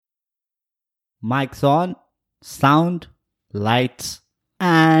Mics on, sound, lights,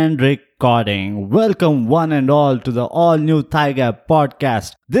 and recording. Welcome one and all to the all-new Thigh Gap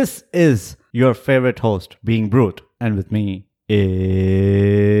podcast. This is your favorite host, Being Brute, and with me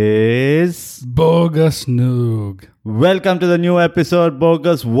is... Bogus Noog. Welcome to the new episode,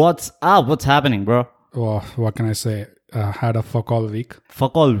 Bogus. What's up? What's happening, bro? Oh, what can I say? Had a fuck all week.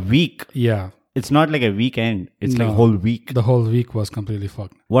 Fuck all week. Yeah. It's not like a weekend. It's No. like a whole week. The whole week was completely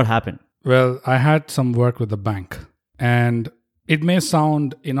fucked. What happened? Well, I had some work with the bank. And it may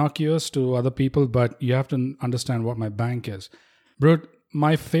sound innocuous to other people, but you have to understand what my bank is. Bro,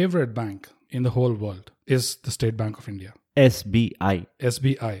 my favorite bank in the whole world is the State Bank of India. SBI.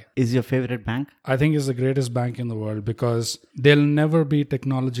 SBI. Is your favorite bank? I think is the greatest bank in the world because they'll never be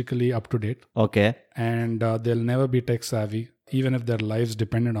technologically up to date Okay. and they'll never be tech savvy, even if their lives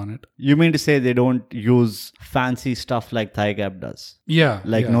depended on it. You mean to say they don't use fancy stuff like Thigh Gap does? Yeah.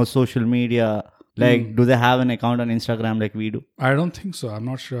 Like yeah. no social media? Like, do they have an account on Instagram like we do? I don't think so. I'm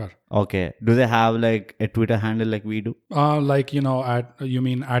not sure. Okay. Do they have like a Twitter handle like we do? You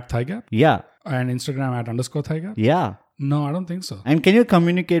mean at Thigap Yeah. and Instagram at _Thigap? Yeah. No, I don't think so. And can you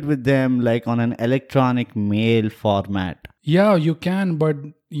communicate with them like on an electronic mail format? Yeah, you can, but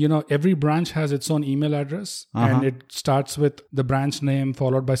every branch has its own email address and it starts with the branch name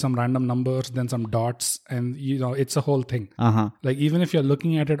followed by some random numbers, then some dots, and it's a whole thing. Like even if you're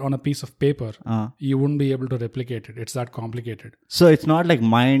looking at it on a piece of paper, you wouldn't be able to replicate it. It's that complicated. So it's not like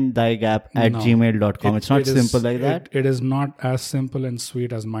mindthigap@gmail.com. It's not simple like that. It is not as simple and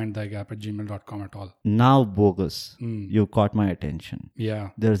sweet as mindthigap@gmail.com at all. Now, Bogus, you caught my attention.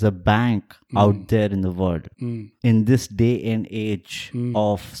 Yeah. There's a bank out there in the world. In this day and age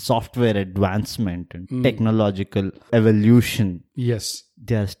of software advancement and technological evolution, Yes.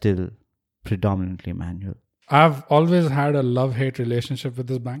 they are still predominantly manual. I've always had a love-hate relationship with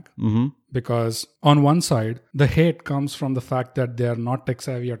this bank because on one side, the hate comes from the fact that they are not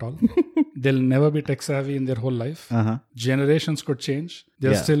tech-savvy at all. They'll never be tech-savvy in their whole life. Generations could change.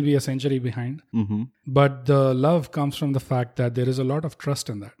 They'll still be a century behind. But the love comes from the fact that there is a lot of trust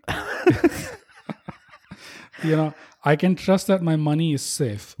in that. I can trust that my money is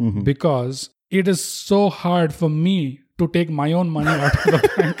safe because it is so hard for me to take my own money out of the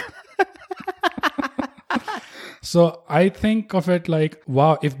bank. So I think of it like,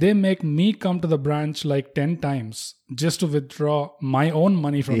 wow, if they make me come to the branch like 10 times just to withdraw my own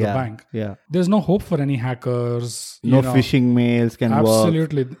money from the bank, there's no hope for any hackers. No phishing mails can work.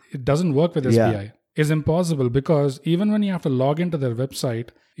 Absolutely. It doesn't work with SBI. It's impossible because even when you have to log into their website,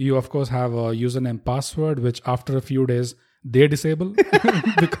 you of course have a username password, which after a few days they disable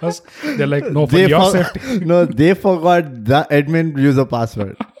because they're like, no, for your safety. No, they forgot the admin user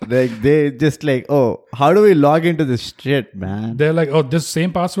password. Like they just like, oh, how do we log into this shit, man? They're like, oh, this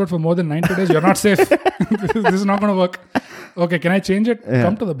same password for more than 90 days, you're not safe. This is not going to work. Okay, can I change it?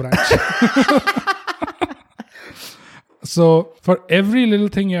 Come to the branch. So for every little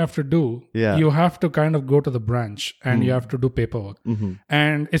thing you have to do, you have to kind of go to the branch and you have to do paperwork.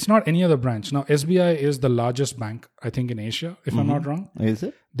 And it's not any other branch. Now, SBI is the largest bank, I think, in Asia, if I'm not wrong. Is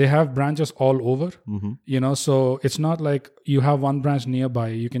it? They have branches all over, so it's not like you have one branch nearby.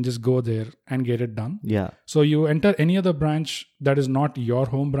 You can just go there and get it done. Yeah. So you enter any other branch that is not your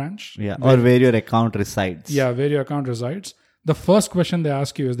home branch. Yeah. Or where your account resides. Yeah, where your account resides. The first question they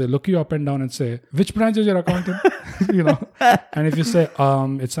ask you is they look you up and down and say, which branch is your account in? And if you say,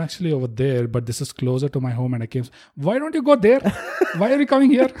 it's actually over there, but this is closer to my home and I came. Why don't you go there? Why are you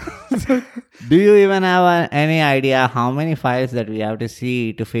coming here? Do you even have any idea how many files that we have to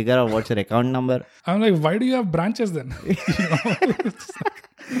see to figure out what's your account number? I'm like, why do you have branches then?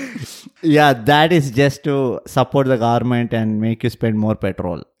 Yeah, that is just to support the government and make you spend more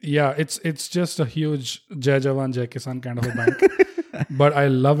petrol. Yeah, it's just a huge Jai Jawan, Jai Kisan kind of a bank. But I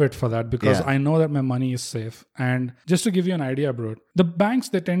love it for that because I know that my money is safe. And just to give you an idea, bro, the banks,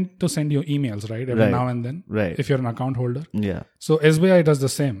 they tend to send you emails, right? Every now and then. Right. If you're an account holder. Yeah. So SBI does the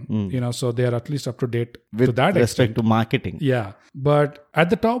same, so they are at least up to date to that respect extent. to marketing. Yeah. But at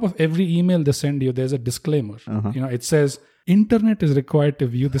the top of every email they send you, there's a disclaimer. It says, internet is required to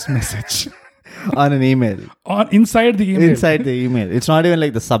view this message. On an email. Inside the email. Inside the email. It's not even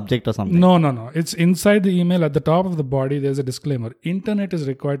like the subject or something. No. It's inside the email. At the top of the body, there's a disclaimer. Internet is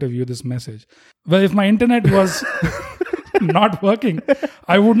required to view this message. Well, if my internet was not working,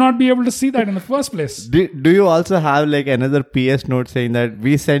 I would not be able to see that in the first place. Do you also have like another PS note saying that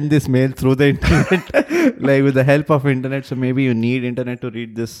we send this mail through the internet, like with the help of internet, so maybe you need internet to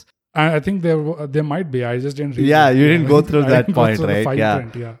read this? I think there might be. I just didn't read Yeah, it. you didn't go through I that didn't go point, through the right? fine Yeah.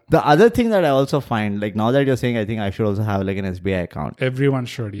 print, yeah. The other thing that I also find, like now that you're saying, I think I should also have like an SBI account. Everyone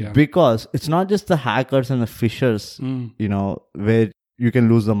should, yeah. Because it's not just the hackers and the fishers, where you can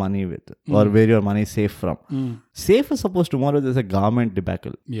lose the money with or where your money is safe from. Safe is supposed tomorrow there's a government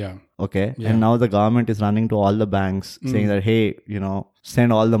debacle. Yeah. Okay. Yeah. And now the government is running to all the banks saying that, hey,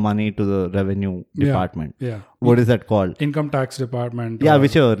 send all the money to the revenue department. Yeah. What is that called? Income tax department. Yeah,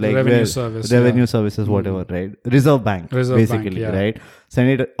 whichever. Like revenue service. Revenue services, whatever, right? Reserve Bank, basically, right?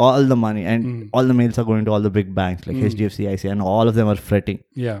 Send it all the money and all the mails are going to all the big banks like HDFC, ICICI, and all of them are fretting.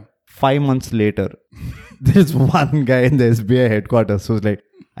 Yeah. 5 months later, there's one guy in the SBI headquarters who's like,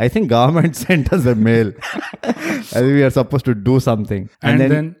 I think government sent us a mail. I think we are supposed to do something. And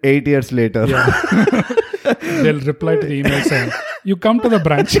then 8 years later, they'll reply to the email saying, you come to the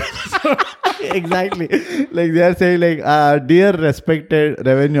branch. Exactly. Like they are saying like, dear respected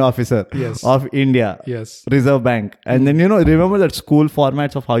revenue officer of India, Reserve Bank. And then, remember that school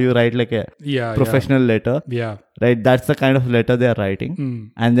formats of how you write like a professional letter? Yeah. Right? That's the kind of letter they are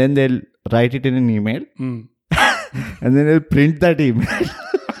writing. And then they'll write it in an email. And then they'll print that email.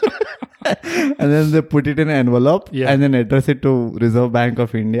 And then they put it in an envelope and then address it to Reserve Bank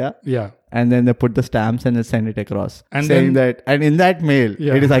of India. Yeah. And then they put the stamps and they send it across. And saying that, and in that mail,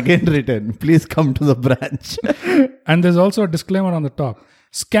 it is again written, please come to the branch. And there's also a disclaimer on the top.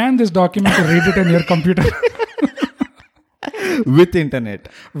 Scan this document to read it on your computer. With internet.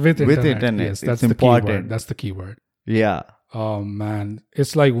 With internet. Yes, that's important. Keyword. That's the keyword. Yeah. Oh man.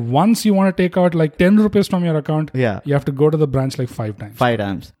 It's like once you want to take out like 10 rupees from your account, you have to go to the branch like 5 times. 5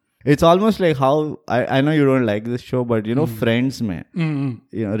 times. It's almost like how, I know you don't like this show, but Friends mein,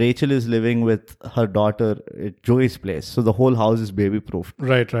 Rachel is living with her daughter at Joey's place. So the whole house is baby proof.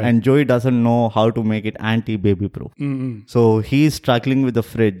 Right. And Joey doesn't know how to make it anti-baby proof. So he's struggling with the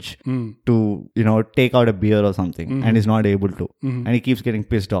fridge to, take out a beer or something and he's not able to. And he keeps getting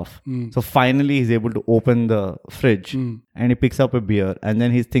pissed off. So finally he's able to open the fridge and he picks up a beer and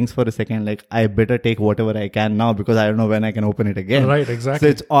then he thinks for a second like, I better take whatever I can now because I don't know when I can open it again. Right, exactly.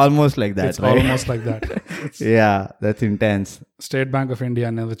 So it's almost like that, right? Almost like that. Yeah, that's intense. State Bank of India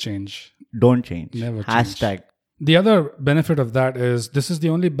never change. Don't change. Never Hashtag. Change. The other benefit of that is this is the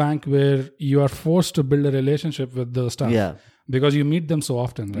only bank where you are forced to build a relationship with the staff. Yeah. Because you meet them so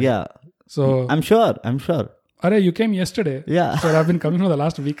often, right? Yeah. So I'm sure. Arey, you came yesterday. Yeah. So I've been coming for the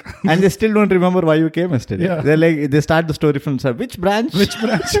last week. And they still don't remember why you came yesterday. Yeah. They're like, they start the story from, which branch? Which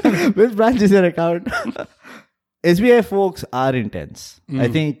branch is your account? SBI folks are intense. I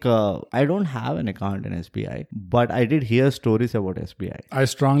think I don't have an account in SBI, but I did hear stories about SBI. I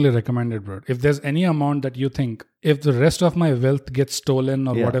strongly recommend it, bro. If there's any amount that you think, if the rest of my wealth gets stolen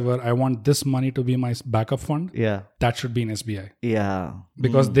or whatever, I want this money to be my backup fund. Yeah. That should be in SBI. Yeah.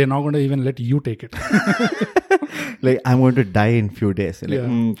 Because they're not going to even let you take it. Like, I'm going to die in few days.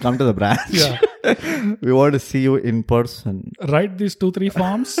 Like, come to the branch. Yeah. We want to see you in person. Write these 2-3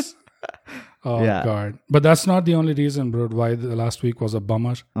 forms. Oh, God. But that's not the only reason, bro, why the last week was a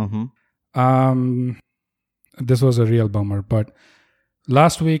bummer. This was a real bummer. But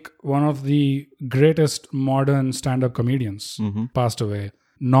last week, one of the greatest modern stand-up comedians passed away.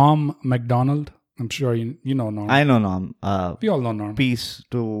 Norm Macdonald. I'm sure you know Norm. I know Norm. We all know Norm. Peace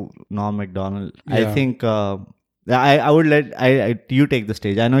to Norm Macdonald. Yeah. I think... I would let you take the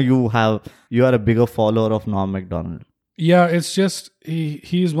stage. I know you are a bigger follower of Norm Macdonald. Yeah, it's just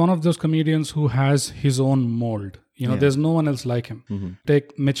he's one of those comedians who has his own mold. There's no one else like him.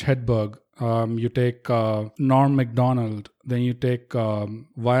 Take Mitch Hedberg. You take Norm Macdonald. Then you take,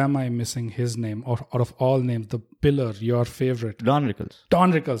 why am I missing his name? Or out of all names, the pillar, your favorite. Don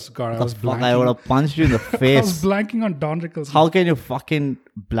Rickles. God, I was blanking. I would have punched you in the face. I was blanking on Don Rickles. How can you fucking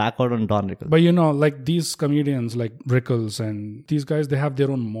black out on Don Rickles? But like these comedians like Rickles and these guys, they have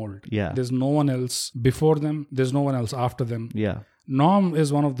their own mold. Yeah. There's no one else before them. There's no one else after them. Yeah. Norm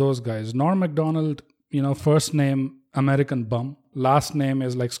is one of those guys. Norm Macdonald, first name, American bum. Last name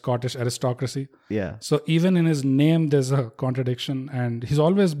is like Scottish aristocracy. Yeah. So even in his name, there's a contradiction. And he's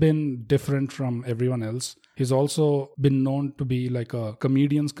always been different from everyone else. He's also been known to be like a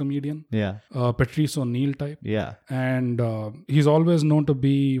comedian's comedian. Yeah. Patrice O'Neill type. Yeah. And he's always known to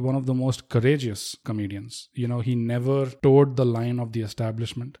be one of the most courageous comedians. He never toed the line of the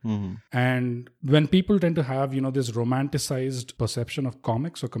establishment. And when people tend to have, this romanticized perception of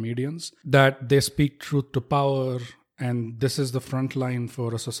comics or comedians, that they speak truth to power And this is the front line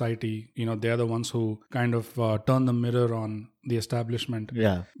for a society. They're the ones who kind of turn the mirror on the establishment.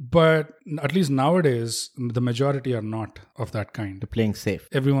 Yeah. But at least nowadays, the majority are not of that kind. They're playing safe.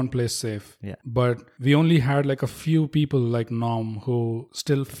 Everyone plays safe. Yeah. But we only had like a few people like Norm who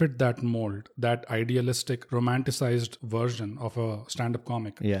still fit that mold, that idealistic, romanticized version of a stand-up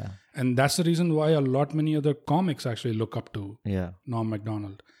comic. Yeah. And that's the reason why a lot many other comics actually look up to Norm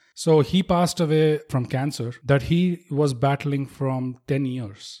Macdonald. So he passed away from cancer that he was battling from 10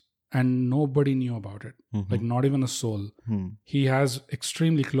 years. And nobody knew about it. Like not even a soul. He has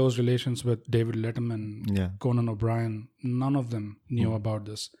extremely close relations with David Letterman, Conan O'Brien. None of them knew about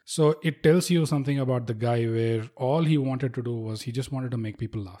this. So it tells you something about the guy where all he wanted to do was he just wanted to make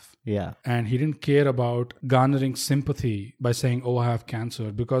people laugh. Yeah. And he didn't care about garnering sympathy by saying, oh, I have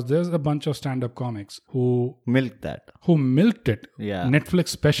cancer. Because there's a bunch of stand-up comics who milked that. Who milked it. Yeah. Netflix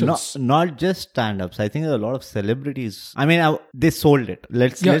specials. Not just stand-ups. I think there are a lot of celebrities. I mean, they sold it.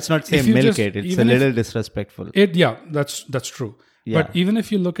 Let's not say milk it. It's a little disrespectful. That's true. Yeah. But even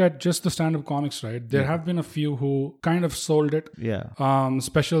if you look at just the stand-up comics, right, there have been a few who kind of sold it. Yeah.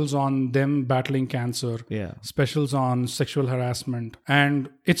 Specials on them battling cancer. Yeah. Specials on sexual harassment. And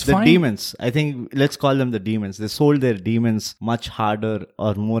it's the fine. Demons. I think let's call them the demons. They sold their demons much harder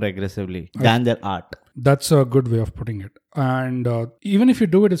or more aggressively than their art. That's a good way of putting it. And even if you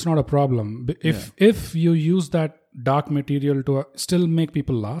do it, it's not a problem. If you use that dark material to still make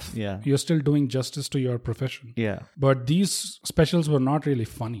people laugh, you're still doing justice to your profession. Yeah. But these specials were not really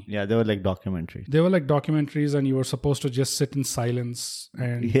funny. Yeah, they were like documentaries. They were like documentaries, and you were supposed to just sit in silence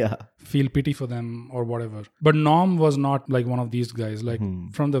and feel pity for them or whatever. But Norm was not like one of these guys. Like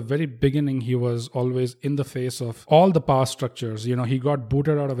from the very beginning, he was always in the face of all the power structures. He got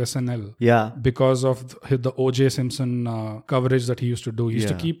booted out of SNL. Yeah. Because of the O.J. Simpson coverage that he used to do. He used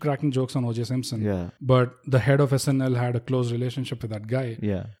to keep cracking jokes on O.J. Simpson. Yeah. But the head of SNL had a close relationship with that guy.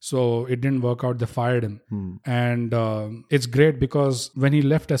 Yeah. So it didn't work out. They fired him. And it's great because when he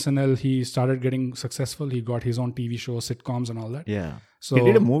left SNL, he started getting successful. He got his own TV show, sitcoms and all that. Yeah. So he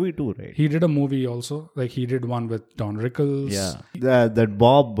did a movie too, right? He did a movie also. Like he did one with Don Rickles. Yeah. That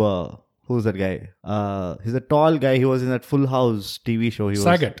Bob, who's that guy? He's a tall guy. He was in that Full House TV show.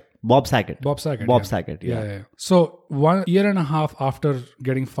 Saget. Bob Saget. Saget. Yeah. So 1 year and a half after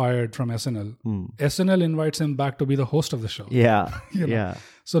getting fired from SNL, SNL invites him back to be the host of the show. Yeah. Yeah.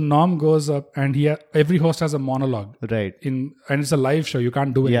 So Norm goes up and every host has a monologue. Right. And it's a live show. You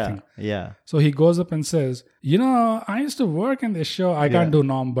can't do anything. Yeah. So he goes up and says, I used to work in this show. I can't do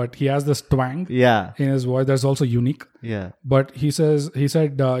Norm, but he has this twang in his voice that's also unique. Yeah. But he said,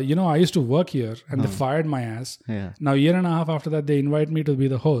 I used to work here and they fired my ass. Yeah. Now, 1.5 years after that, they invite me to be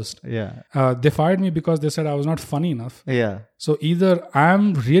the host. Yeah. They fired me because they said I was not funny enough. Yeah. So either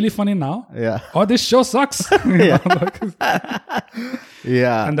I'm really funny now or this show sucks.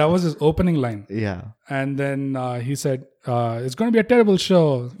 Yeah. And that was his opening line. Yeah. And then he said, it's going to be a terrible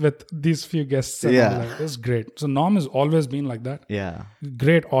show with these few guests. And all that. It's great. So Norm has always been like that. Yeah.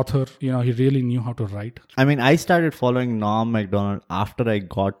 Great author. He really knew how to write. I mean, I started following Norm Macdonald after I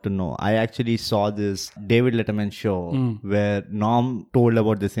got to know. I actually saw this David Letterman show where Norm told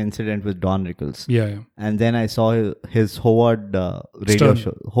about this incident with Don Rickles. Yeah. And then I saw his Howard radio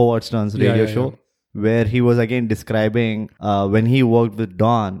show, Howard Stern's radio show. Where he was again describing when he worked with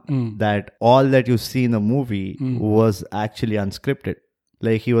Don that all that you see in the movie was actually unscripted.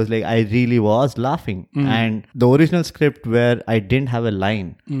 Like he was like, I really was laughing. And the original script where I didn't have a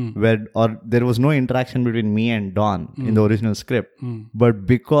line or there was no interaction between me and Don in the original script. But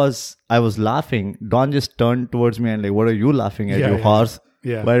because I was laughing, Don just turned towards me and like, what are you laughing at, you horse?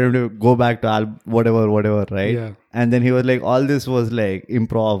 Yeah. Why don't you go back to whatever, right? Yeah. And then he was like, all this was like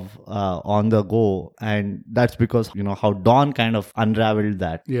improv on the go. And that's because, how Don kind of unraveled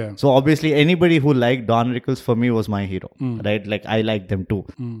that. Yeah. So obviously anybody who liked Don Rickles for me was my hero, right? Like I liked them too.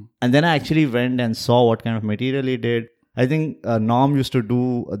 And then I actually went and saw what kind of material he did. I think Norm used to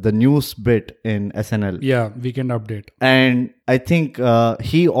do the news bit in SNL. Yeah, Weekend Update. And I think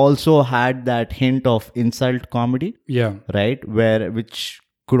he also had that hint of insult comedy. Yeah. Right? Which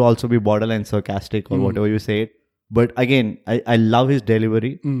could also be borderline sarcastic or whatever you say it. But again, I love his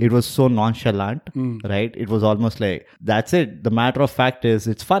delivery. It was so nonchalant, right? It was almost like, that's it. The matter of fact is,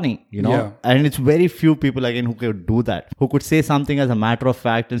 it's funny, Yeah. And it's very few people, again, who could do that. Who could say something as a matter of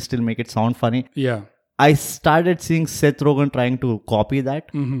fact and still make it sound funny. Yeah. I started seeing Seth Rogen trying to copy that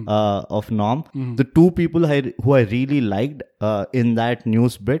of Norm. The two people who I really liked in that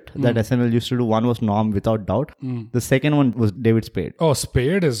news bit that SNL used to do. One was Norm, without doubt. The second one was David Spade. Oh,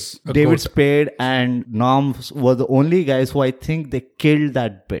 Spade is a David goat. Spade and Norm were the only guys who I think they killed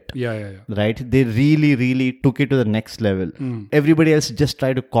that bit. Yeah. Right? They really, really took it to the next level. Everybody else just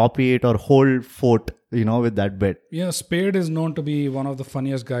tried to copy it or hold fort, with that bit. Yeah, Spade is known to be one of the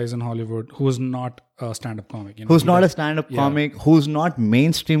funniest guys in Hollywood who is not a stand-up comic. Who's not a stand-up comic, who's not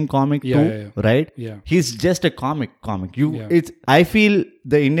mainstream comic too, right? Yeah. He's just a comic. I feel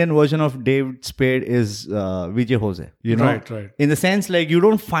the Indian version of David Spade is Vijay Jose, Right. In the sense, like, you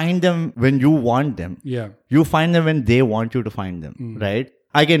don't find them when you want them. Yeah. You find them when they want you to find them, right?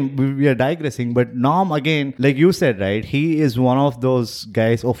 Again, we are digressing, but Norm, again, like you said, right? He is one of those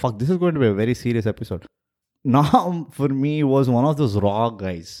guys. Oh, fuck, this is going to be a very serious episode. Norm, for me, was one of those raw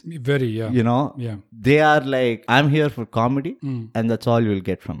guys. Very, yeah. Yeah. They are like, I'm here for comedy, and that's all you'll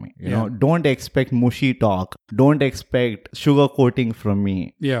get from me. You know, don't expect mushy talk. Don't expect sugarcoating from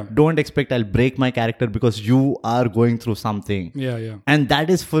me. Yeah. Don't expect I'll break my character because you are going through something. Yeah. And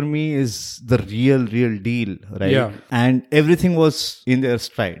that is, for me, is the real deal, right? Yeah. And everything was in their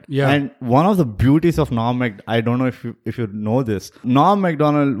stride. Yeah. And one of the beauties of Norm I don't know if you know this. Norm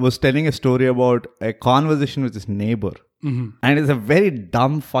Macdonald was telling a story about a conversation with his neighbor. And it's a very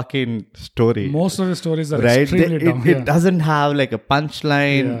dumb fucking story. Most of the stories are right? extremely dumb. It doesn't have like a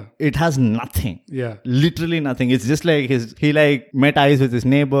punchline. Yeah. It has nothing. Yeah. Literally nothing. It's just like he met eyes with his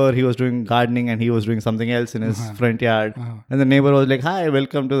neighbor. He was doing gardening and he was doing something else in his front yard. And the neighbor was like, "Hi,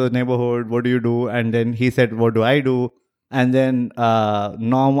 welcome to the neighborhood. What do you do?" And then he said, "What do I do?" And then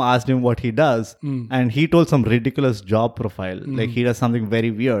Norm asked him what he does. And he told some ridiculous job profile. Like he does something very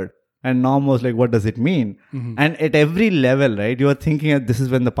weird. And Norm was like, what does it mean? And at every level, right, you are thinking that this is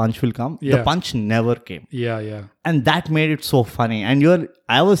when the punch will come. Yeah. The punch never came. Yeah. And that made it so funny. And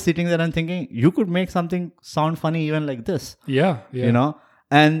I was sitting there and thinking, you could make something sound funny even like this. Yeah.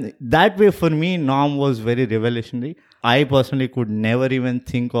 And that way, for me, Norm was very revolutionary. I personally could never even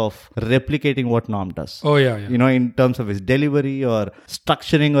think of replicating what Norm does. Oh, yeah. In terms of his delivery or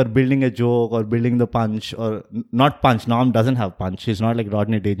structuring or building a joke or building the punch or not punch. Norm doesn't have punch. He's not like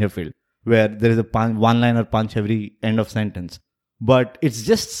Rodney Dangerfield, where there is a one-liner punch every end of sentence. But it's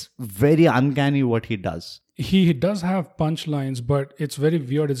just very uncanny what he does. He does have punchlines, but it's very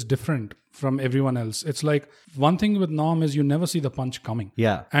weird. It's different from everyone else. It's like, one thing with Norm is you never see the punch coming.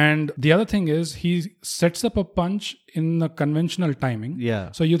 Yeah. And the other thing is he sets up a punch in a conventional timing.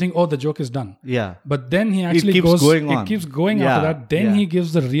 Yeah. So you think, oh, the joke is done. Yeah. But then he actually keeps going on. It keeps going after that. Then he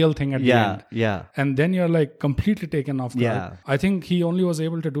gives the real thing at the end. Yeah. And then you're like completely taken off guard. Yeah. I think he only was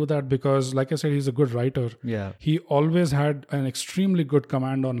able to do that because, like I said, he's a good writer. Yeah. He always had an extremely good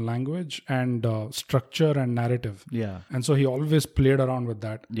command on language and structure and narrative. Yeah. And so he always played around with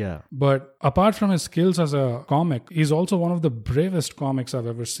that. Yeah. But apart from his skills as a comic, he's also one of the bravest comics I've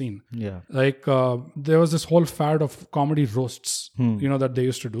ever seen. Yeah. Like there was this whole fad of comedy roasts, that they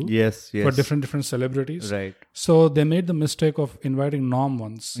used to do. Yes. For different celebrities. Right. So they made the mistake of inviting Norm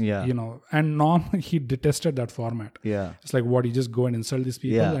once. Yeah. And Norm, he detested that format. Yeah. It's like, what, you just go and insult these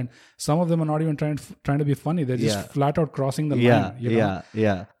people? Yeah. And some of them are not even trying to be funny. They're just flat out crossing the line.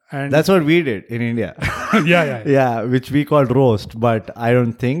 Yeah. And that's what we did in India. Yeah. Yeah, which we called roast, but I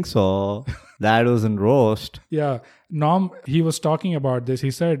don't think so. That wasn't roast. Yeah. Norm, he was talking about this. He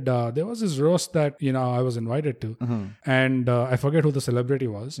said there was this roast that, I was invited to. And I forget who the celebrity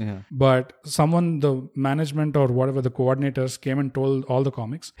was. Yeah. But someone, the management or whatever, the coordinators came and told all the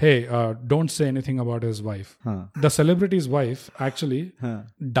comics, hey, don't say anything about his wife. The celebrity's wife actually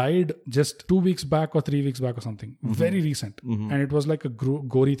died just 2 weeks back or 3 weeks back or something. Very recent. And it was like a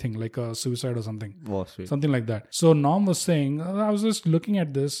gory thing, like a suicide or something. Oh, sweet. Something like that. So Norm was saying, I was just looking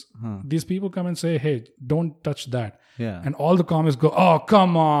at this. These people come and say, hey, don't touch that. Yeah. And all the comics go, oh,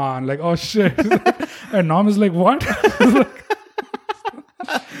 come on. Like, oh, shit. And Norm is like, what?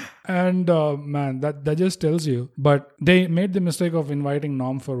 And man, that just tells you. But they made the mistake of inviting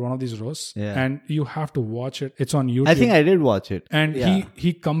Norm for one of these roasts. Yeah. And you have to watch it. It's on YouTube. I think I did watch it. And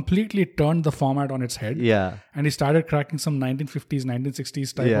he completely turned the format on its head. Yeah. And he started cracking some 1950s,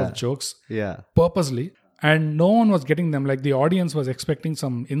 1960s type of jokes. Yeah. Purposely. And no one was getting them. Like the audience was expecting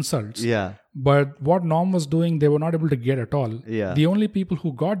some insults. Yeah. But what Norm was doing, they were not able to get at all. Yeah. The only people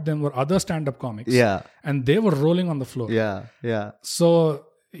who got them were other stand-up comics. Yeah. And they were rolling on the floor. Yeah. Yeah. So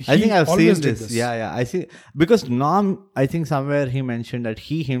I think I've seen always did this. Yeah. I see. Because Norm, I think somewhere he mentioned that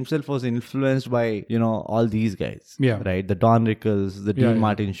he himself was influenced by, all these guys. Yeah. Right? The Don Rickles, the Dean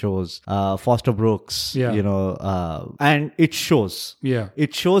Martin shows, Foster Brooks, and it shows. Yeah.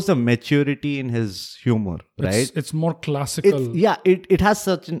 It shows the maturity in his humor, right? It's more classical. It has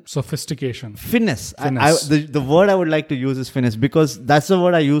such an sophistication. finesse. The word I would like to use is finesse, because that's the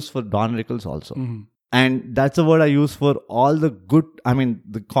word I use for Don Rickles also. Mm-hmm. And that's the word I use for all the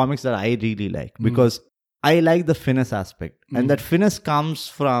the comics that I really like, because I like the finesse aspect. And that finesse comes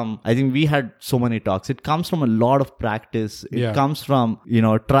from, I think we had so many talks. It comes from a lot of practice. It comes from,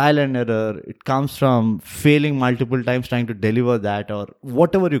 trial and error. It comes from failing multiple times trying to deliver that, or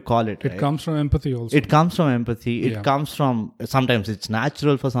whatever you call it. It comes from empathy also. It comes from empathy. It comes from, sometimes it's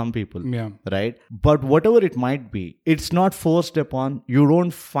natural for some people. Yeah. Right? But whatever it might be, it's not forced upon. You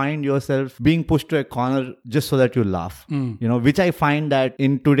don't find yourself being pushed to a corner just so that you laugh. Which I find that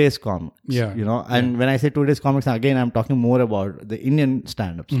in today's comics. Yeah. And when I say today's comics, again, I'm talking more about the Indian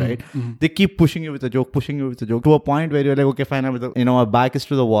stand-ups, right? They keep pushing you with a joke to a point where you're like, okay, fine, my back is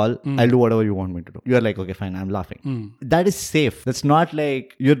to the wall. I'll do whatever you want me to do. You're like, okay, fine, I'm laughing. That is safe. That's not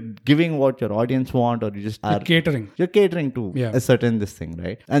like you're giving what your audience want, or you just are catering. You're catering to a certain this thing,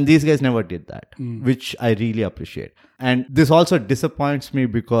 right? And these guys never did that, which I really appreciate. And this also disappoints me,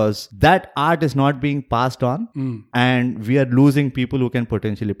 because that art is not being passed on, and we are losing people who can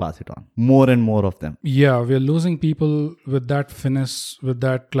potentially pass it on. More and more of them. Yeah, we're losing people with that finesse, with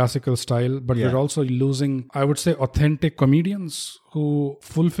that classical style, but we're also losing, I would say, authentic comedians who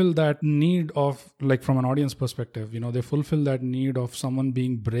fulfill that need of, like, from an audience perspective, they fulfill that need of someone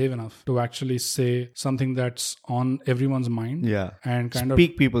being brave enough to actually say something that's on everyone's mind. Yeah. And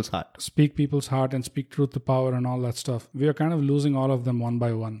speak people's heart. Speak people's heart and speak truth to power and all that stuff. We are kind of losing all of them one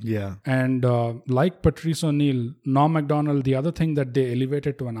by one. Yeah. And like Patrice O'Neal, Norm Macdonald, the other thing that they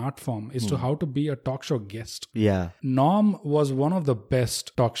elevated to an art form is to how to be a talk show guest. Yeah. Norm was one of the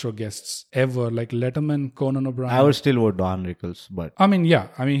best talk show guests ever, like Letterman, Conan O'Brien. I would still vote Don Rickles, but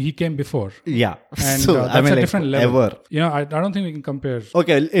he came before. Yeah. And that's a different level. Ever. I don't think we can compare.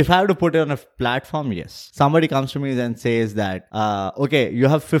 Okay, if I have to put it on a platform, yes. Somebody comes to me and says that, okay, you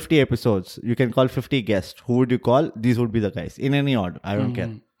have 50 episodes. You can call 50 guests. Who would you call? These would be the guys. In any order. I don't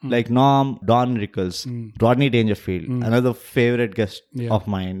care. Like Norm, Don Rickles, Rodney Dangerfield, another favorite guest of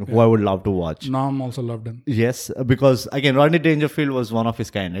mine who I would love to watch. Norm also loved him. Yes, because again, Rodney Dangerfield was one of his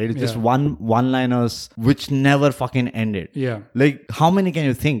kind. Right? It's just one-liners which never fucking ended. Yeah. Like, how many can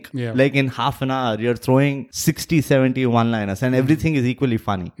you think? Yeah. Like, in half an hour, you're throwing 60, 70 one-liners and everything is equally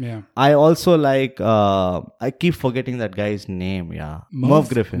funny. Yeah. I also like, I keep forgetting that guy's name. Yeah. Merv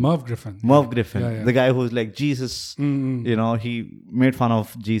Griffin. Merv Griffin. Yeah. The guy who's like Jesus. He made fun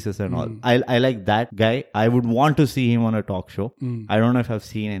of Jesus and all. I like that guy. I would want to see him on a talk show. I don't know if I've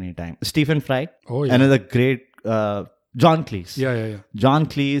seen any time. Stephen Fry. Oh, yeah. Another great John Cleese. Yeah. John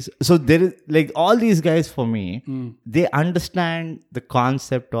Cleese. So there is, like, all these guys for me, they understand the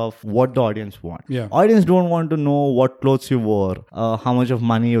concept of what the audience want. Yeah. Audience don't want to know what clothes you wore, how much of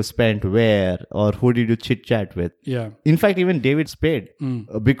money you spent where, or who did you chit chat with. Yeah. In fact, even David Spade,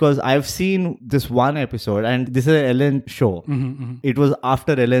 because I've seen this one episode, and this is an Ellen show. It was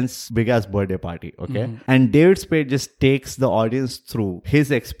after Ellen's big ass birthday party. Okay. And David Spade just takes the audience through his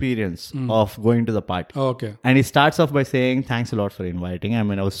experience of going to the party. Oh, okay. And he starts off by saying, thanks a lot for inviting. I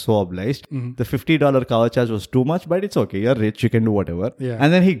mean, I was so obliged. The $50 cover charge was too much, but it's okay. You're rich. You can do whatever. Yeah.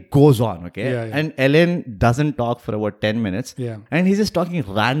 And then he goes on, okay? Yeah. And Ellen doesn't talk for about 10 minutes. Yeah. And he's just talking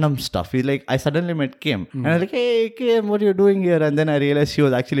random stuff. He's like, I suddenly met Kim. And I was like, hey, Kim, what are you doing here? And then I realized she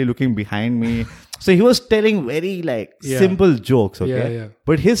was actually looking behind me. So he was telling very simple jokes, okay? Yeah.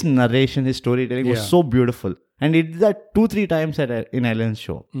 But his narration, his storytelling was so beautiful. And he did that 2-3 times in Ellen's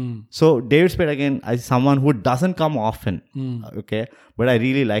show. So David Spade, again, as someone who doesn't come often, okay? But I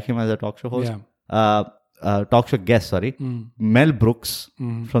really like him as a talk show host. Yeah. Talk show guest, sorry. Mel Brooks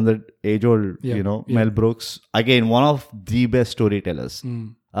from the age-old, Mel Brooks. Again, one of the best storytellers.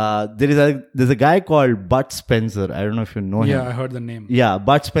 There's a guy called Bud Spencer. I don't know if you know him. Yeah, I heard the name. Yeah,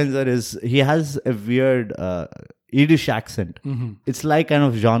 Bud Spencer he has a weird Yiddish accent. It's like kind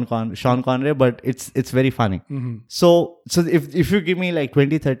of Sean Connery, but it's very funny. So if you give me like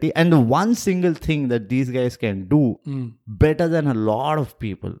 20-30, and the one single thing that these guys can do better than a lot of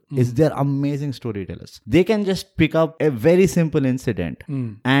people is they're amazing storytellers. They can just pick up a very simple incident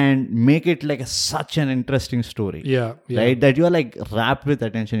and make it like such an interesting story. Yeah. Right? That you're like wrapped with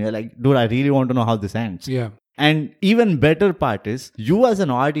attention. You're like, dude, I really want to know how this ends. Yeah. And even better part is, you as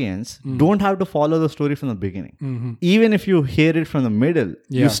an audience don't have to follow the story from the beginning. Even if you hear it from the middle,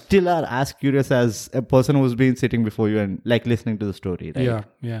 you still are as curious as a person who's been sitting before you and like listening to the story, right?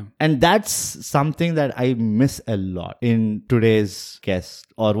 Yeah. And that's something that I miss a lot in today's guest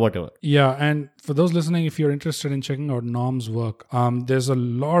or whatever. Yeah, and for those listening, if you're interested in checking out Norm's work, there's a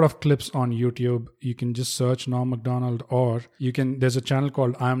lot of clips on YouTube. You can just search Norm Macdonald, or there's a channel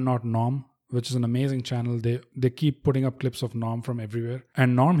called I'm Not Norm, which is an amazing channel. They keep putting up clips of Norm from everywhere.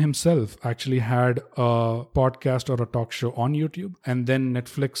 And Norm himself actually had a podcast or a talk show on YouTube. And then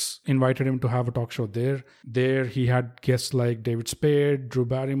Netflix invited him to have a talk show there. There he had guests like David Spade, Drew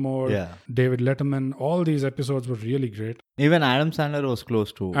Barrymore, David Letterman. All these episodes were really great. Even Adam Sandler was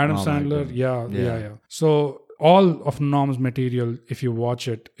close to Adam Sandler, yeah. So all of Norm's material, if you watch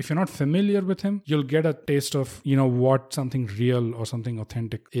it, if you're not familiar with him, you'll get a taste of, what something real or something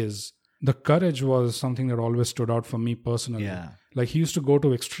authentic is. The courage was something that always stood out for me personally. Yeah. Like, he used to go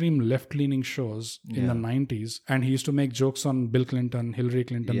to extreme left-leaning shows in the 90s, and he used to make jokes on Bill Clinton, Hillary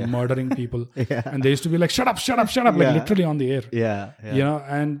Clinton, murdering people. And they used to be like, shut up, like literally on the air. Yeah.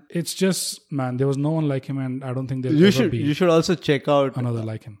 And it's just, man, there was no one like him, and I don't think there'll ever be. You should also check out another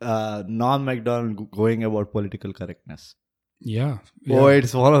like him. Norm Macdonald going about political correctness. Yeah. Oh,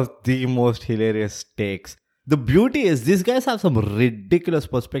 it's one of the most hilarious takes. The beauty is these guys have some ridiculous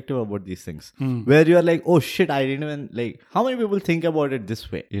perspective about these things where you're like, oh shit, I didn't even like, how many people think about it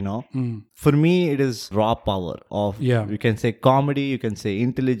this way, For me, it is raw power of, you can say comedy, you can say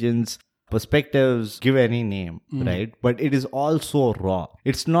intelligence, perspectives, give any name, right? But it is also raw.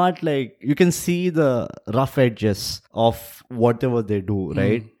 It's not like, you can see the rough edges of whatever they do,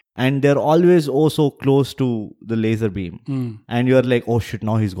 right? And they're always also close to the laser beam. And you're like, oh shit,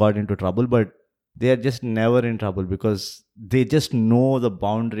 now he's got into trouble. But they are just never in trouble because they just know the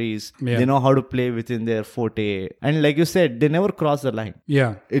boundaries. They know how to play within their forte. And like you said, they never cross the line.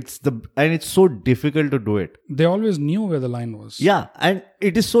 Yeah. It's so difficult to do it. They always knew where the line was. Yeah. And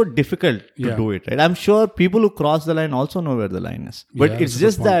it is so difficult to do it. Right? I'm sure people who cross the line also know where the line is. But it's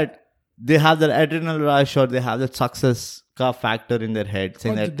just that they have that adrenaline rush or they have that success factor in their head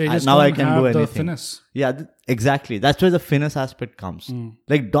saying that now I can do anything. The finesse. Yeah, exactly. That's where the finesse aspect comes.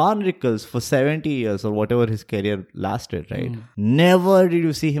 Like Don Rickles for 70 years or whatever his career lasted, right? Never did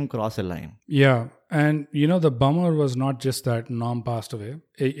you see him cross a line. Yeah. And the bummer was not just that Norm passed away.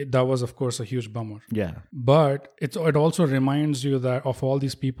 That was, of course, a huge bummer. Yeah. But it also reminds you that of all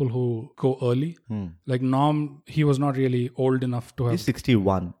these people who go early, like Norm, he was not really old enough to have... He's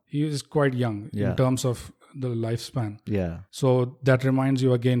 61. He is quite young in terms of the lifespan. Yeah. So that reminds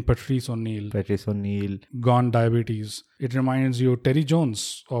you again, Patrice O'Neal. Gone Diabetes. It reminds you Terry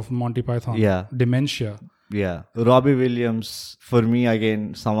Jones of Monty Python. Yeah. Dementia. Yeah. Robbie Williams, for me,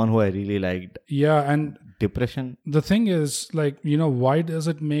 again, someone who I really liked. Yeah. And depression. The thing is, like, why does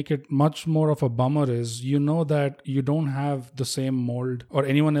it make it much more of a bummer is, that you don't have the same mold or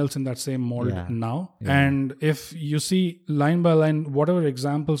anyone else in that same mold now. Yeah. And if you see line by line, whatever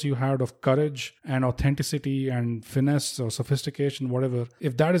examples you had of courage and authenticity and finesse or sophistication, whatever,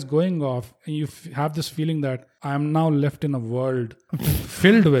 if that is going off and you have this feeling that I'm now left in a world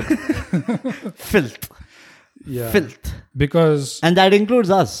filled with filth. Yeah. Filth. And that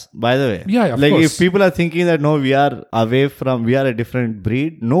includes us, by the way. Yeah, of like course. If people are thinking that no, we are a different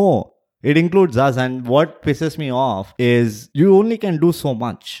breed. No, it includes us. And what pisses me off is you only can do so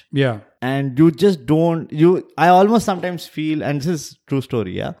much. Yeah. And you just don't, I almost sometimes feel, and this is true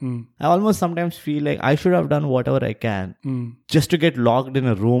story, I almost sometimes feel like I should have done whatever I can just to get locked in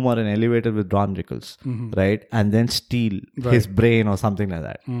a room or an elevator with Don Rickles, right? And then steal his brain or something like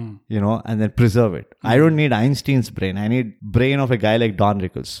that, and then preserve it. I don't need Einstein's brain. I need brain of a guy like Don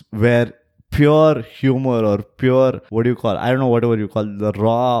Rickles, where pure humor or pure, whatever you call the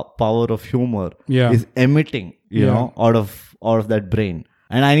raw power of humor is emitting, out of that brain.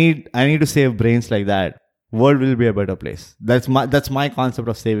 And I need to save brains like that. World will be a better place. That's my concept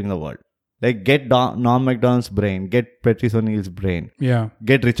of saving the world. Like, get Norm Macdonald's brain, get Patrice O'Neal's brain,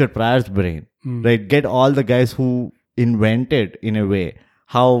 get Richard Pryor's brain, right? Get all the guys who invented, in a way,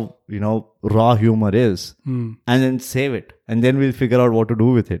 how raw humor is, and then save it, and then we'll figure out what to do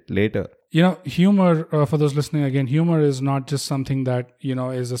with it later. Humor, for those listening again, humor is not just something that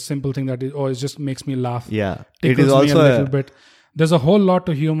is a simple thing that it just makes me laugh. Yeah, it is also a little bit. There's a whole lot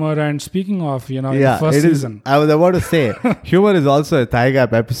to humor, and speaking of, in the first season. I was about to say, humor is also a Thigh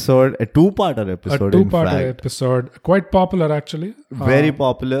Gap episode, a two-parter episode, quite popular actually. Very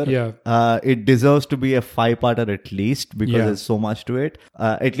popular. Yeah. It deserves to be a 5-parter at least, because there's so much to it.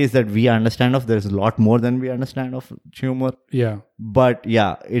 At least that we understand of. There's a lot more than we understand of humor. Yeah. But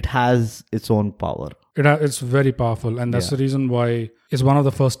yeah, it has its own power. It's very powerful, and that's the reason why it's one of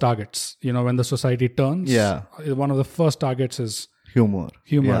the first targets. When the society turns, one of the first targets is Humor.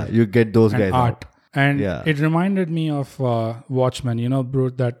 Yeah, you get those guys art. out. And it reminded me of Watchmen,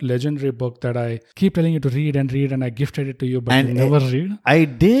 Bruce, that legendary book that I keep telling you to read, and I gifted it to you, but you never read. I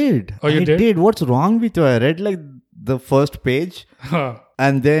did. Oh, you did? What's wrong with you? I read like the first page,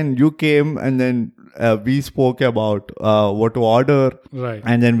 and then you came, and then we spoke about what to order. Right.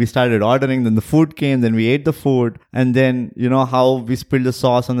 And then we started ordering. Then the food came. Then we ate the food. And then, how we spilled the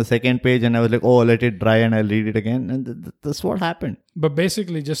sauce on the second page. And I was like, oh, let it dry and I'll read it again. And that's what happened. But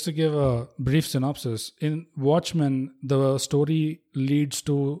basically, just to give a brief synopsis, in Watchmen, the story leads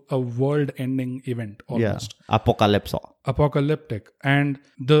to a world-ending event almost. Yeah. Apocalyptic. And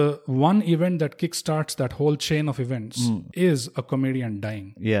the one event that kickstarts that whole chain of events is a comedian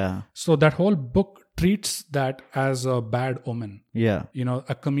dying. Yeah. So that whole book treats that as a bad omen. Yeah.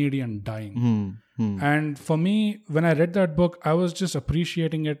 A comedian dying. And for me, when I read that book, I was just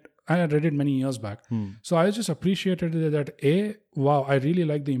appreciating it. I read it many years back. So I just appreciated that, wow, I really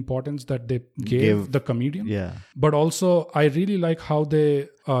like the importance that they gave the comedian. Yeah. But also, I really like how they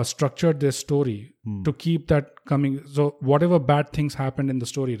structured their story to keep that coming. So whatever bad things happened in the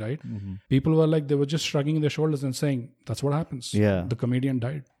story, right? People were like, they were just shrugging their shoulders and saying, that's what happens. Yeah. The comedian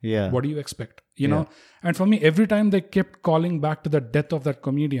died. Yeah. What do you expect? know? And for me, every time they kept calling back to the death of that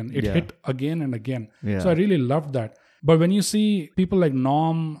comedian, it hit again and again. So I really loved that. But when you see people like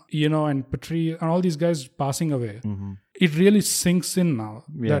Norm, and Petrie and all these guys passing away, it really sinks in now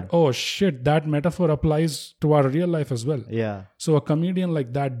that, oh shit, that metaphor applies to our real life as well. Yeah. So a comedian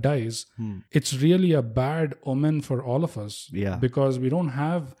like that dies. It's really a bad omen for all of us. Yeah. Because we don't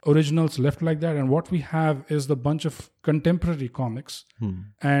have originals left like that. And what we have is the bunch of contemporary comics.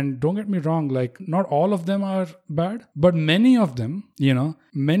 And don't get me wrong, like not all of them are bad, but many of them,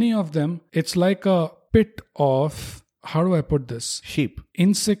 it's like a pit of, how do I put this? Sheep.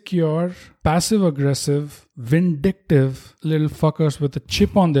 Insecure, passive-aggressive, vindictive little fuckers with a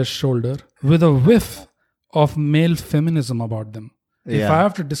chip on their shoulder with a whiff of male feminism about them. If I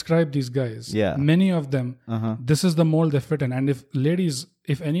have to describe these guys, many of them, this is the mold they fit in. And if ladies,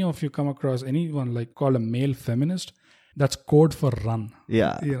 if any of you come across anyone like called a male feminist, that's code for run.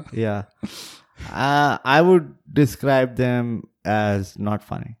 Yeah. I would describe them as not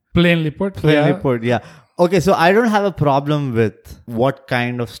funny. Plainly put. Okay, so I don't have a problem with what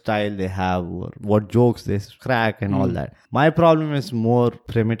kind of style they have or what jokes they crack and all that. My problem is more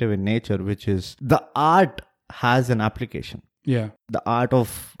primitive in nature, which is the art has an application. Yeah. The art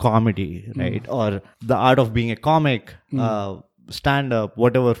of comedy, right? Or the art of being a comic, stand-up,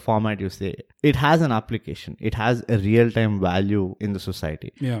 whatever format you say. It has an application. It has a real-time value in the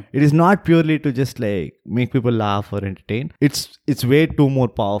society. Yeah. It is not purely to just like make people laugh or entertain. It's way too more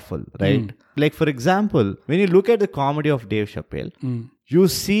powerful, right? Like for example, when you look at the comedy of Dave Chappelle, you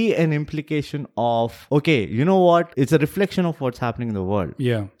see an implication of, okay, you know what? It's a reflection of what's happening in the world.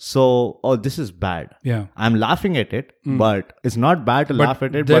 Yeah. So, this is bad. Yeah. I'm laughing at it, but it's not bad to laugh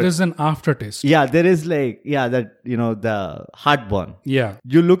at it. There is an aftertaste. Yeah, there is like, that, the heartburn. Yeah.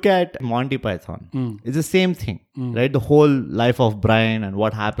 You look at Monty Python. It's the same thing, right? The whole life of Brian and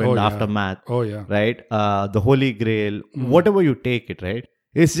what happened after math. Oh, yeah. Right? The Holy Grail, whatever you take it, right?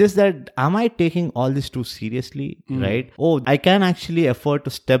 It's just that, am I taking all this too seriously, right? Oh, I can actually afford to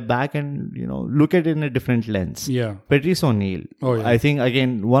step back and, look at it in a different lens. Yeah. Patrice O'Neill. Oh, yeah. I think,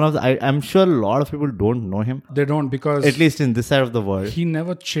 again, I'm sure a lot of people don't know him. They don't, because... At least in this side of the world. He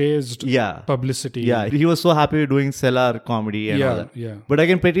never chased publicity. Yeah. He was so happy doing cellar comedy and all that. Yeah. But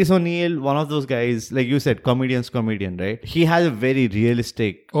again, Patrice O'Neill, one of those guys, like you said, comedian, right? He has a very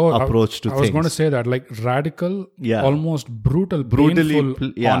realistic approach to things. I was going to say that, like radical, almost brutally painful.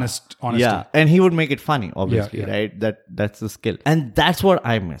 Honesty. Yeah, and he would make it funny, obviously, right? That's the skill. And that's what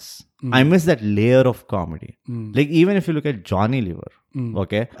I miss. I miss that layer of comedy. Like even if you look at Johnny Lever,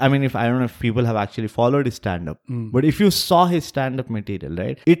 okay? I mean, I don't know if people have actually followed his stand-up, but if you saw his stand-up material,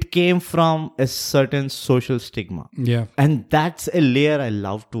 right? It came from a certain social stigma. Yeah. And that's a layer I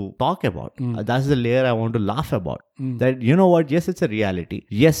love to talk about. That's the layer I want to laugh about. That, you know what? Yes, it's a reality.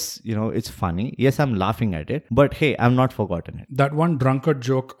 Yes, it's funny. Yes, I'm laughing at it. But hey, I'm not forgotten it. That one drunkard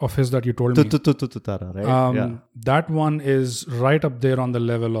joke of his that you told me. Right? That one is right up there on the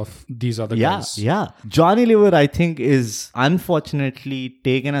level of these other Yeah, guys. yeah. Johnny Lever, I think, is unfortunately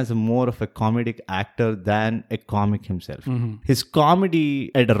taken as more of a comedic actor than a comic himself. His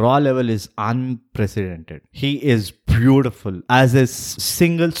comedy at a raw level is unprecedented. He is beautiful. As a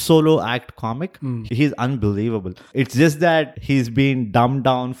single solo act comic, he's unbelievable. It's just that he's been dumbed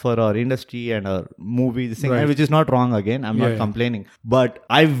down for our industry and our movies, Right. which is not wrong again. I'm not Yeah. complaining. But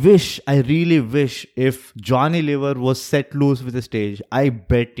I really wish if Johnny Lever was set loose with the stage, I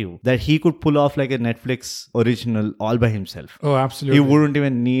bet you that he could pull off like a Netflix original all by himself. Oh, absolutely. He wouldn't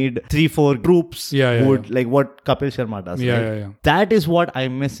even need 3-4 groups. Yeah, yeah, would like what Kapil Sharma does. Yeah, right? yeah, yeah. That is what I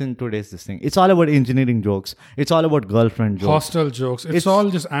miss in today's this thing. It's all about engineering jokes. It's all about girlfriend jokes. Hostel jokes. It's all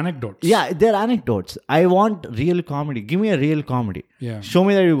just anecdotes. Yeah, they're anecdotes. I want real comedy. Give me a real comedy. Yeah. Show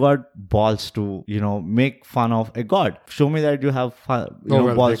me that you got balls to, make fun of a god. Show me that you have fun,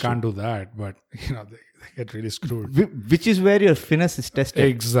 Well, balls they can't do that, but they get really screwed. which is where your finesse is tested.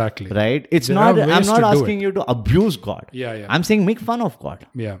 Exactly. Right? It's There not, are ways I'm not to do asking you to abuse God. Yeah, yeah. I'm saying make fun of God.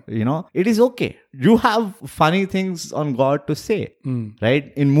 Yeah. It is okay. You have funny things on God to say,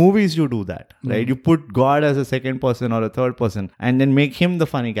 right? In movies, you do that, right? You put God as a second person or a third person and then make him the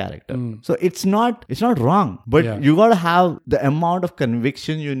funny character. So it's not wrong, but Yeah. you got to have the amount of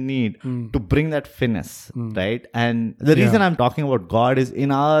conviction you need to bring that finesse, right? And the reason I'm talking about God is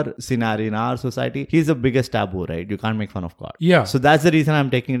in our scenario, in our society, he's the biggest taboo, right? You can't make fun of God. Yeah. So that's the reason I'm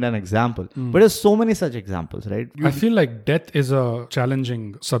taking it an example. But there's so many such examples, right? I feel like death is a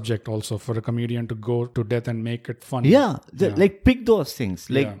challenging subject also for a comedian to go to death and make it funny. Yeah, like pick those things.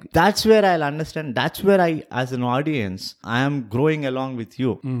 Like that's where I'll understand. That's where I, as an audience, I am growing along with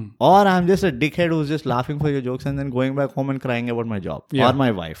you. Or I'm just a dickhead who's just laughing for your jokes and then going back home and crying about my job or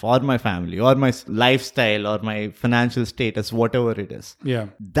my wife or my family or my lifestyle or my financial status, whatever it is. Yeah.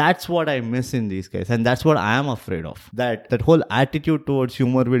 That's what I miss in these guys, and that's what I am afraid of. That whole attitude towards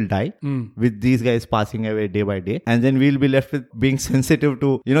humor will die with these guys passing away day by day, and then we'll be left with being sensitive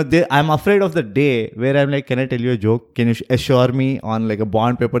to I'm afraid of the day where I'm like, can I tell you a joke? Can you assure me on like a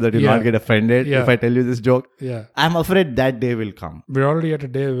bond paper that you'll not get offended if I tell you this joke? Yeah. I'm afraid that day will come. We're already at a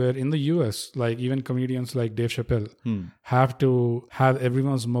day where in the US, like even comedians like Dave Chappelle have to have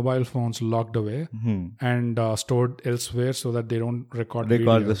everyone's mobile phones locked away and stored elsewhere so that they don't record The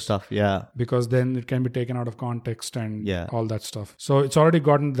videos. stuff, yeah. Because then it can be taken out of context and Yeah. all that stuff. So it's already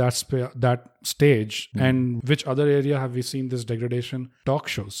gotten that stage. And which other area have we seen this degradation? Talk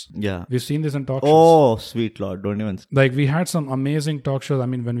shows. Yeah. We've seen this in talk shows. Oh, sweet Lord, don't even. Like we had some amazing talk shows. I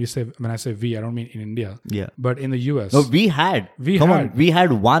mean, when I say we, I don't mean in India. Yeah. But in the US. No, we had. We Come had. on, we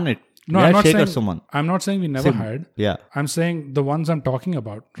had one. No, we I'm had not Shekhar saying. Suman. I'm not saying we never had. Yeah. I'm saying the ones I'm talking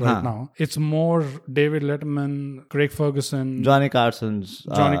about right now. It's more David Letterman, Craig Ferguson, Johnny Carson's.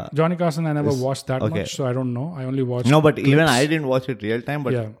 Johnny Carson. I never watched that much, so I don't know. I only watched. No, but clips. even I didn't watch it real time.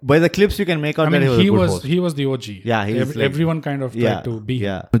 But Yeah. by the clips, you can make out I mean, that he was a good host. he was the OG. Yeah, he's like- everyone kind of tried to be him.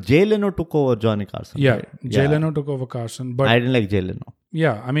 Yeah. Jay Leno took over Johnny Carson. Yeah, right? Jay Leno took over Carson, but I didn't like Jay Leno.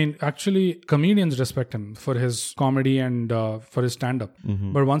 yeah, I mean, actually, comedians respect him for his comedy and for his stand-up.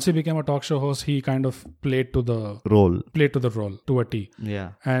 But once he became a talk show host, he kind of played to the Role. role to a T. Yeah.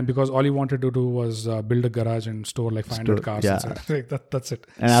 And because all he wanted to do was build a garage and store like 500 cars. yeah. And like that's it.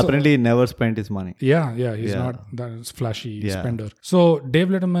 And apparently he never spent his money. Yeah, he's not that flashy Yeah. spender. So Dave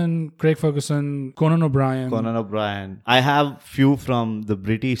Letterman, Craig Ferguson, Conan O'Brien. Conan O'Brien. I have few from the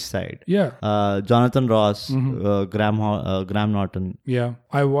British side. Yeah. Jonathan Ross, Graham Norton. Yeah,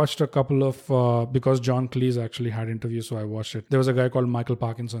 I watched a couple of because John Cleese actually had interviews, so I watched it. There was a guy called Michael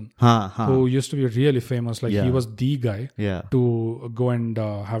Parkinson who used to be really famous. Like he was the guy Yeah. to go and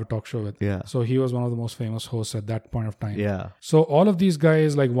have a talk show with. Yeah. So he was one of the most famous hosts at that point of time. Yeah. So all of these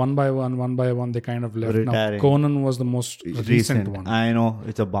guys, like one by one, they kind of left. Retiring. Now Conan was the most recent one. I know,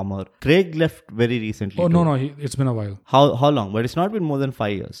 it's a bummer. Craig left very recently. Oh too. no, it's been a while. How long? But it's not been more than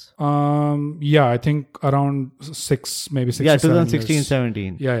 5 years. Yeah, I think around 6, maybe 6 Yeah, or 7 2016, years.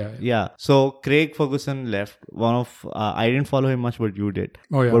 17. Yeah. Yeah. So Craig Ferguson left. One of I didn't follow him much, but you did.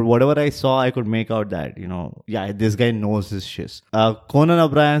 Oh, yeah. But whatever I saw, I could make out that this guy knows his shit. Conan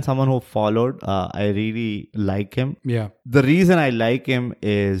O'Brien, someone who followed. I really like him. Yeah. The reason I like him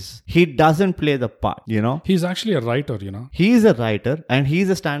is he doesn't play the part. He's actually a writer, He's a writer and he's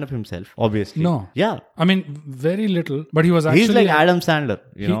a stand-up himself. Obviously. No. Yeah. I mean, very little, but he was actually He's like Adam Sandler.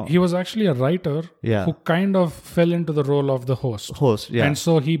 he was actually a writer Yeah. who kind of fell into the role of the host. Host. Yeah. And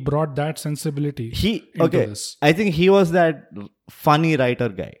so he brought that sensibility into this. I think he was that funny writer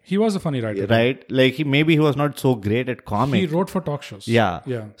guy, He was a funny writer. right? Like maybe he was not so great at He comics. wrote for talk shows. Yeah.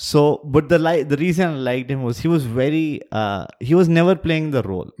 Yeah. So, but the reason I liked him was he was very, he was never playing the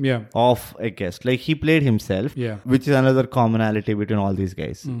role Yeah. of a guest. Like he played himself, Yeah. which is another commonality between all these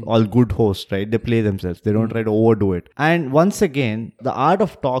guys. All good hosts, right? They play themselves. They don't try to overdo it. And once again, the art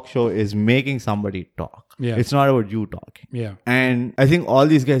of talk show is making somebody talk. Yeah. It's not about you talking. Yeah. And I think all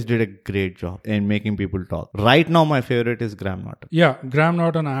these guys did a great job in making people talk. Right now, my favorite is Graham Norton. Yeah, Graham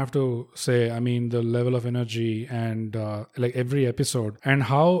Norton, I have to say, I mean, the level of energy and like every episode and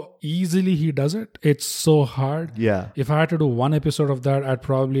how easily he does it. It's so hard. Yeah. If I had to do one episode of that, I'd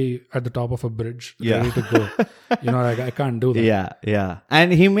probably at the top of a bridge, Yeah. ready to go. Like I can't do that. Yeah.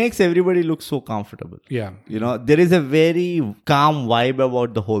 And he makes everybody look so comfortable. Yeah. There is a very calm vibe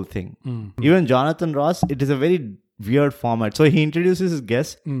about the whole thing. Even Jonathan Ross, it is a very weird format. So he introduces his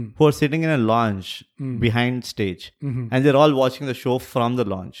guests who are sitting in a lounge behind stage, and they're all watching the show from the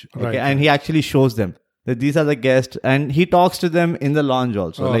lounge. Okay, Right. and he actually shows them that these are the guests, and he talks to them in the lounge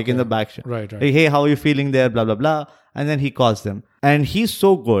also, like in the back show. Right. Like, hey, how are you feeling there? Blah blah blah. And then he calls them. And he's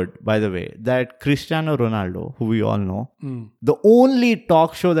so good, by the way, that Cristiano Ronaldo, who we all know, the only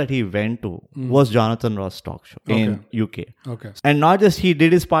talk show that he went to was Jonathan Ross' talk show in UK. Okay. And not just he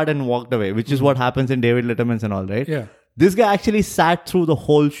did his part and walked away, which is what happens in David Letterman's and all, right? Yeah. This guy actually sat through the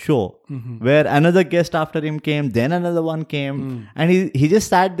whole show where another guest after him came, then another one came, and he just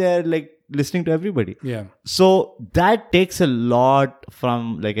sat there like listening to everybody. Yeah. So that takes a lot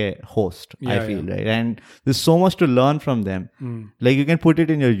from like a host, I feel, right? And there's so much to learn from them. Like you can put it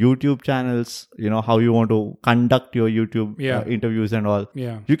in your YouTube channels, how you want to conduct your YouTube interviews and all.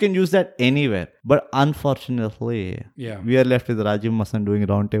 Yeah. You can use that anywhere. But unfortunately, we are left with Rajiv Masan doing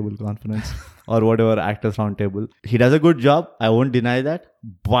roundtable conference or whatever actors roundtable. He does a good job. I won't deny that.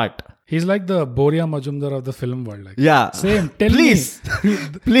 But He's like the Boria Majumdar of the film world. Like, yeah. Same. Tell Please. me.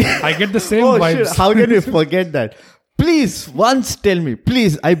 Please. I get the same Oh, vibes. shit. How can we forget that? Please, once tell me.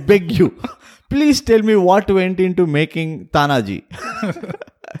 Please, I beg you. Please tell me what went into making Tanaji.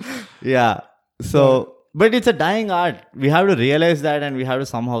 Yeah. So, but it's a dying art. We have to realize that and we have to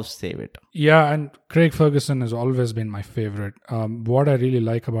somehow save it. Yeah, and Craig Ferguson has always been my favorite. What I really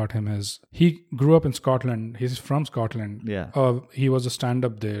like about him is he grew up in Scotland. He's from Scotland. Yeah. He was a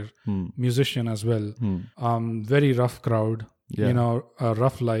stand-up there, musician as well. Very rough crowd. Yeah. A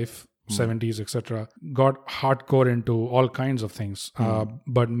rough life. 70s, etc. Got hardcore into all kinds of things,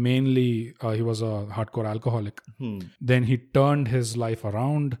 but mainly he was a hardcore alcoholic. Then he turned his life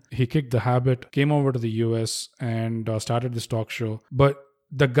around. He kicked the habit, came over to the US and started this talk show. But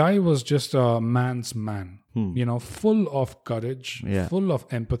the guy was just a man's man, full of courage, full of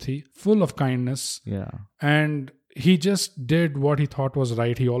empathy, full of kindness. Yeah. And he just did what he thought was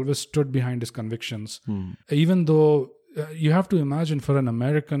right. He always stood behind his convictions, even though you have to imagine for an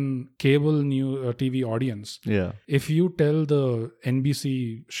American cable TV audience, if you tell the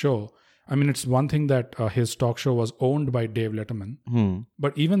NBC show, I mean, it's one thing that his talk show was owned by Dave Letterman,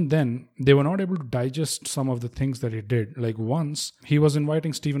 but even then, they were not able to digest some of the things that he did. Like once, he was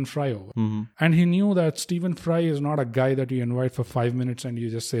inviting Stephen Fry over, and he knew that Stephen Fry is not a guy that you invite for 5 minutes and you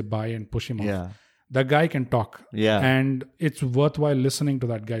just say bye and push him off. The guy can talk. Yeah. And it's worthwhile listening to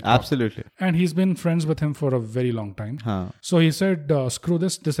that guy talk. Absolutely. And he's been friends with him for a very long time. So he said, screw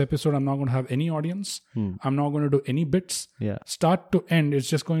this episode, I'm not going to have any audience. I'm not going to do any bits. Start to end, it's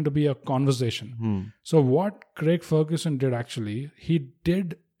just going to be a conversation. So what Craig Ferguson did actually, he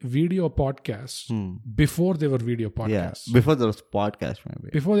did video podcasts before they were video podcasts. Yeah. Before there was podcast,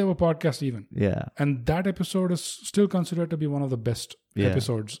 maybe. Before they were podcasts even. Yeah. And that episode is still considered to be one of the best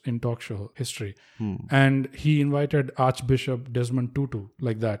episodes in talk show history. And he invited Archbishop Desmond Tutu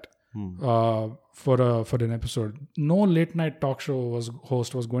like that for an episode. No late night talk show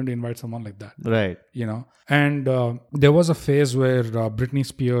host was going to invite someone like that. Right. And there was a phase where Britney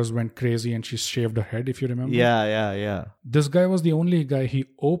Spears went crazy and she shaved her head, if you remember. Yeah. This guy was the only guy. He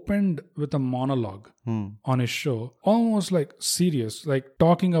opened with a monologue on his show, almost like serious, like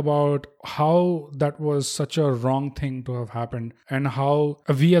talking about how that was such a wrong thing to have happened and how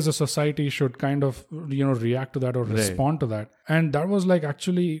we as a society should kind of, react to that or respond to that. And that was like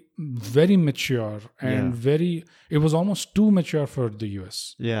actually very mature and it was almost too mature for the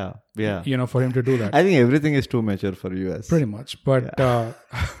US. Yeah. For him to do that. I think everything is too mature for US. Pretty much. But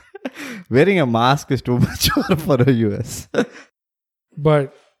wearing a mask is too mature for a US.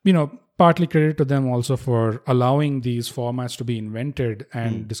 But, partly credit to them also for allowing these formats to be invented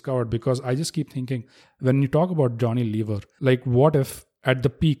and discovered, because I just keep thinking, when you talk about Johnny Lever, like what if at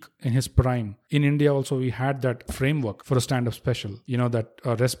the peak in his prime, in India also we had that framework for a stand-up special, that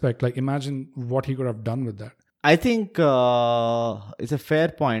respect, like imagine what he could have done with that. I think it's a fair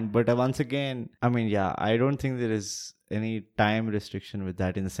point, but once again, I mean, yeah, I don't think there is any time restriction with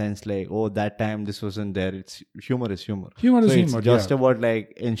that, in the sense like, oh, that time this wasn't there. It's humor is humor. Humor is So humor. it's just about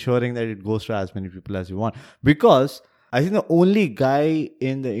like ensuring that it goes to as many people as you want. Because I think the only guy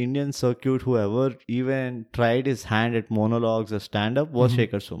in the Indian circuit who ever even tried his hand at monologues or stand-up was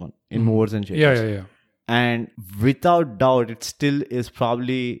Shekhar Suman in Movers and Shakers. Yeah. And without doubt, it still is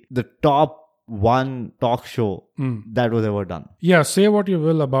probably the top one talk show that was ever done. Yeah, say what you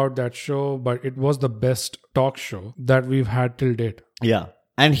will about that show, but it was the best talk show that we've had till date. Yeah.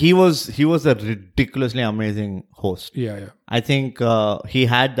 And he was a ridiculously amazing host. Yeah. I think he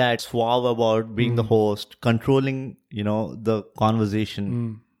had that suave about being the host, controlling, the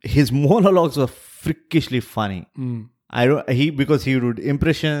conversation. His monologues were freakishly funny. Because he would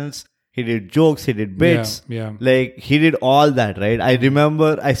impressions, he did jokes, he did bits. Yeah. Like he did all that, right?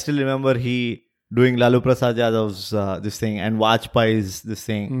 I still remember he doing Lalu Prasad Yadav's this thing and Vajpayee's this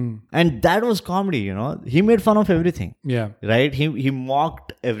thing. And that was comedy, He made fun of everything. Yeah. Right? He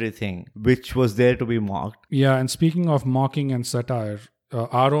mocked everything which was there to be mocked. Yeah, and speaking of mocking and satire,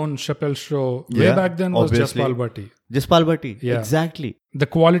 our own Chappelle show way back then was Jaspal Bhatti. Jaspal Bhatti. Yeah. Exactly. The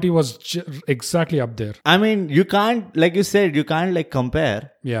quality was exactly up there. I mean, you can't, like you said, like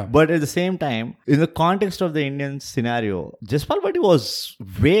compare. Yeah. But at the same time, in the context of the Indian scenario, Jaspal Bhatti was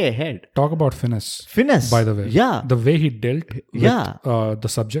way ahead. Talk about finesse. By the way. Yeah. The way he dealt with the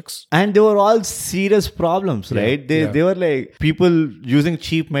subjects. And they were all serious problems, right? They were like people using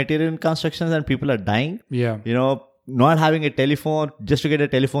cheap material in constructions and people are dying. Yeah. Not having a telephone, just to get a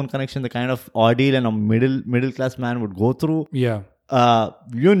telephone connection, the kind of ordeal and a middle class man would go through. Yeah.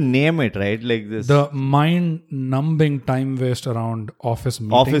 You name it, right? Like this. The mind-numbing time waste around office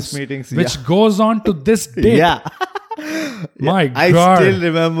meetings. Which goes on to this day. Yeah. My God. I still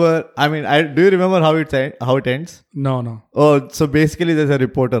remember. I mean, do you remember how it ends? No. Oh, so basically there's a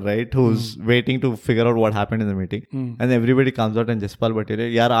reporter, right, who's waiting to figure out what happened in the meeting. And everybody comes out and Jaspal Bhatti,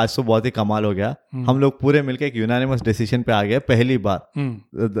 यार आज तो बहुत ही कमाल हो गया. हम लोग पूरे मिलके एक unanimous decision पे आ गए पहली बार.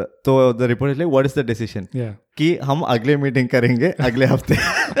 तो the reporter is like, what is the decision? Yeah. कि हम अगले मीटिंग करेंगे अगले हफ्ते.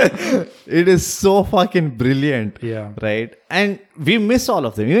 It is so fucking brilliant. Yeah. Right? And we miss all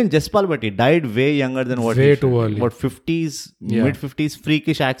of them. Even Jaspal Bhatti died way younger than what way too early. What, 50s, mid-50s,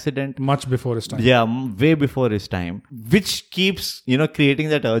 freakish accident. Much before his time. Yeah, way before his time. Which keeps, creating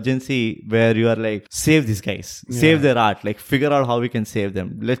that urgency where you are like, save these guys. Save their art. Like, figure out how we can save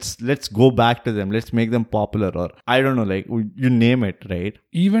them. Let's go back to them. Let's make them popular. Or, I don't know, like, you name it, right?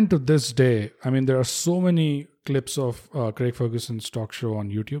 Even to this day, I mean, there are so many clips of Craig Ferguson's talk show on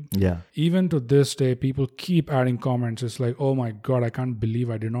YouTube. Yeah. Even to this day, people keep adding comments. It's like, oh my God, I can't believe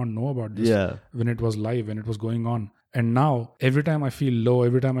I did not know about this when it was live, when it was going on. And now, every time I feel low,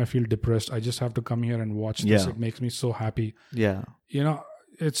 every time I feel depressed, I just have to come here and watch this. It makes me so happy. Yeah.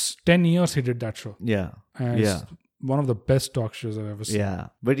 It's 10 years he did that show. Yeah. And it's one of the best talk shows I've ever seen. Yeah.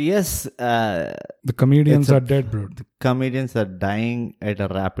 But yes, the comedians are dead, bro. The comedians are dying at a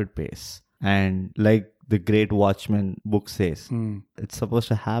rapid pace. And like the Great Watchmen book says, it's supposed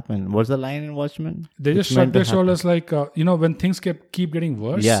to happen. What's the line in Watchmen? They just shrug their shoulders like, when things keep getting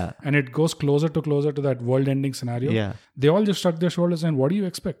worse and it goes closer to that world-ending scenario, they all just shrug their shoulders and what do you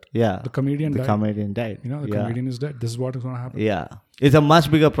expect? Yeah. The comedian died. The comedian is dead. This is what is going to happen. Yeah. It's a much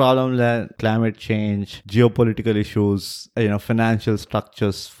bigger problem than climate change, geopolitical issues, financial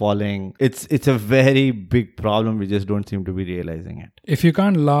structures falling. It's a very big problem. We just don't seem to be realizing it. If you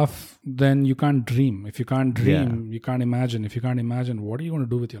can't laugh, then you can't dream. If you can't dream, you can't imagine. If you can't imagine, what are you going to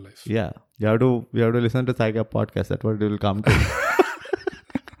do with your life? Yeah. You have to listen to Thigh Gap podcast. That's what it will come to.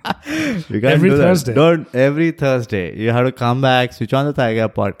 You can't every do Thursday. Every Thursday. You have to come back, switch on the Thigh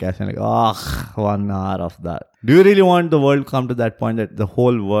Gap podcast and 1 hour of that. Do you really want the world to come to that point that the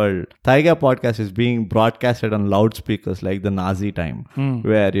whole world, Thigh Gap podcast is being broadcasted on loudspeakers like the Nazi time,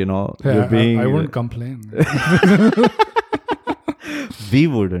 where, you're being... I wouldn't complain. We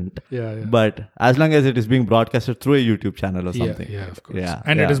wouldn't. Yeah. But as long as it is being broadcasted through a YouTube channel or something. Yeah, of course. Yeah.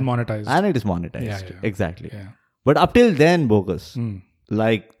 And it is monetized. Yeah. Exactly. Yeah. But up till then, bogus.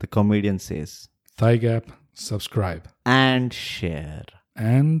 Like the comedian says. Thigh Gap, subscribe. And share.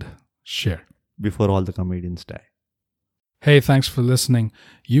 Before all the comedians die. Hey, thanks for listening.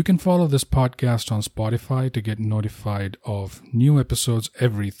 You can follow this podcast on Spotify to get notified of new episodes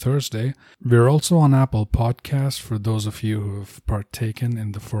every Thursday. We're also on Apple Podcasts for those of you who have partaken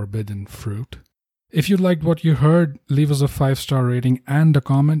in the forbidden fruit. If you liked what you heard, leave us a 5-star rating and a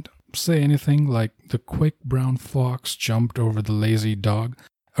comment. Say anything like the quick brown fox jumped over the lazy dog.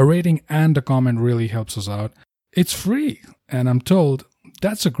 A rating and a comment really helps us out. It's free, and I'm told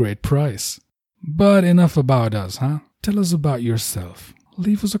that's a great price. But enough about us, huh? Tell us about yourself.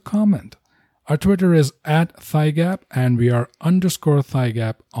 Leave us a comment. Our Twitter is @ThighGap and we are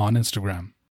 _ThighGap on Instagram.